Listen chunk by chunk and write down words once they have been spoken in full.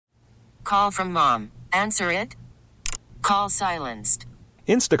call from mom. Answer it. Call silenced.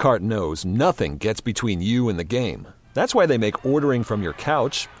 Instacart knows nothing gets between you and the game. That's why they make ordering from your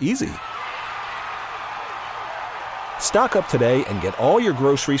couch easy. Stock up today and get all your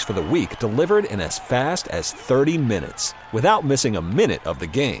groceries for the week delivered in as fast as 30 minutes without missing a minute of the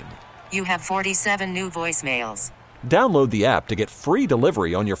game. You have 47 new voicemails. Download the app to get free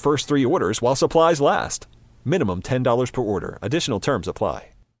delivery on your first 3 orders while supplies last. Minimum $10 per order. Additional terms apply.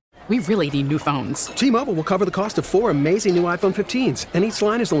 We really need new phones. T-Mobile will cover the cost of 4 amazing new iPhone 15s, and each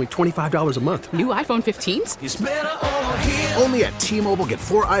line is only $25 a month. New iPhone 15s? It's better over here. Only at T-Mobile, get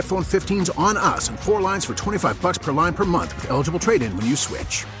 4 iPhone 15s on us and 4 lines for $25 per line per month with eligible trade-in when you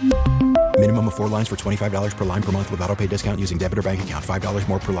switch. Minimum of 4 lines for $25 per line per month with autopay discount using debit or bank account. $5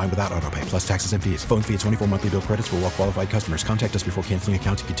 more per line without autopay, plus taxes and fees. Phone fee at 24 monthly bill credits for well-qualified customers. Contact us before canceling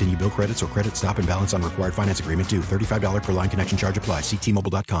account to continue bill credits or credit stop and balance on required finance agreement due. $35 per line connection charge applies. See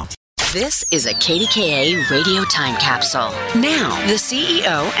T-Mobile.com. This is a KDKA radio time capsule. Now, the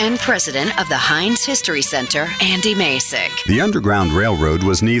CEO and president of the Heinz History Center, Andy Masich. The Underground Railroad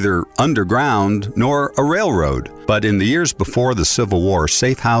was neither underground nor a railroad. But in the years before the Civil War,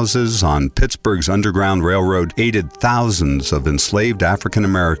 safe houses on Pittsburgh's Underground Railroad aided thousands of enslaved African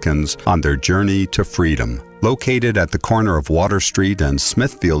Americans on their journey to freedom. Located at the corner of Water Street and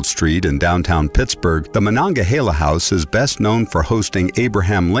Smithfield Street in downtown Pittsburgh, the Monongahela House is best known for hosting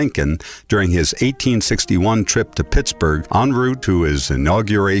Abraham Lincoln during his 1861 trip to Pittsburgh en route to his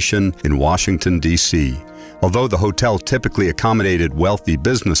inauguration in Washington, D.C. Although the hotel typically accommodated wealthy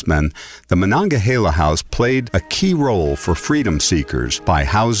businessmen, the Monongahela House played a key role for freedom seekers by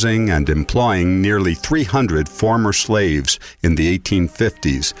housing and employing nearly 300 former slaves in the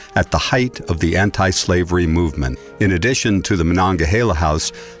 1850s at the height of the anti-slavery movement. In addition to the Monongahela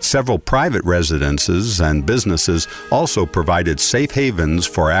House, several private residences and businesses also provided safe havens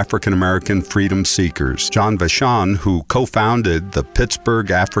for African American freedom seekers. John Vachon, who co-founded the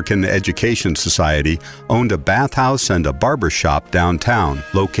Pittsburgh African Education Society, owned a bathhouse and a barber shop downtown.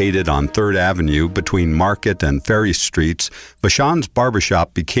 Located on 3rd Avenue between Market and Ferry Streets, Vachon's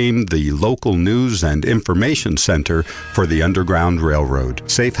barbershop became the local news and information center for the Underground Railroad.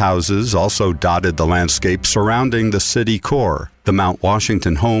 Safe houses also dotted the landscape surrounding the city core. The Mount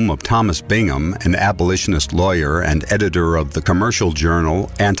Washington home of Thomas Bingham, an abolitionist lawyer and editor of the commercial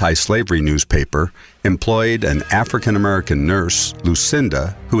journal Anti-Slavery newspaper, employed an African-American nurse,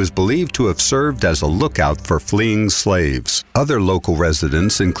 Lucinda, who is believed to have served as a lookout for fleeing slaves. Other local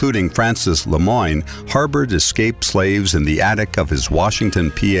residents, including Francis Lemoyne, harbored escaped slaves in the attic of his Washington,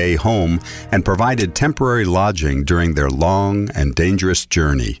 PA home and provided temporary lodging during their long and dangerous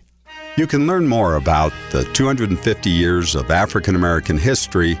journey. You can learn more about the 250 years of African American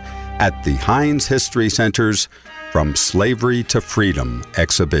history at the Heinz History Center's From Slavery to Freedom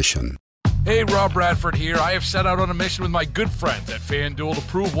exhibition. Hey, Rob Bradford here. I have set out on a mission with my good friends at FanDuel to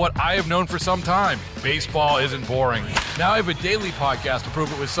prove what I have known for some time. Baseball isn't boring. Now I have a daily podcast to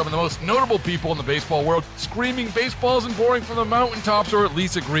prove it with some of the most notable people in the baseball world, screaming baseball isn't boring from the mountaintops, or at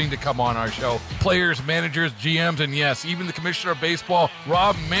least agreeing to come on our show. Players, managers, GMs, and yes, even the commissioner of baseball,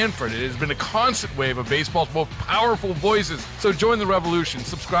 Rob Manfred. It has been a constant wave of baseball's most powerful voices. So join the revolution.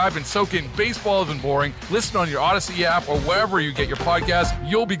 Subscribe and soak in Baseball Isn't Boring. Listen on your Odyssey app or wherever you get your podcasts.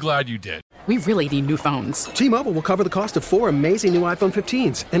 You'll be glad you did. We really need new phones. T-Mobile will cover the cost of 4 amazing new iPhone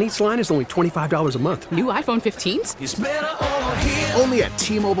 15s, and each line is only $25 a month. New iPhone 15s? It's better over here. Only at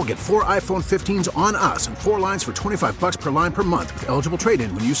T-Mobile, get 4 iPhone 15s on us and 4 lines for $25 per line per month with eligible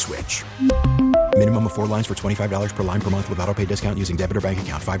trade-in when you switch. Minimum of 4 lines for $25 per line per month with autopay discount using debit or bank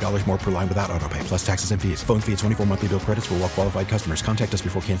account. $5 more per line without autopay, plus taxes and fees. Phone fee at 24 monthly bill credits for well-qualified customers. Contact us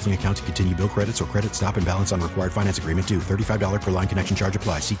before canceling account to continue bill credits or credit stop and balance on required finance agreement due. $35 per line connection charge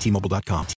applies. See T-Mobile.com.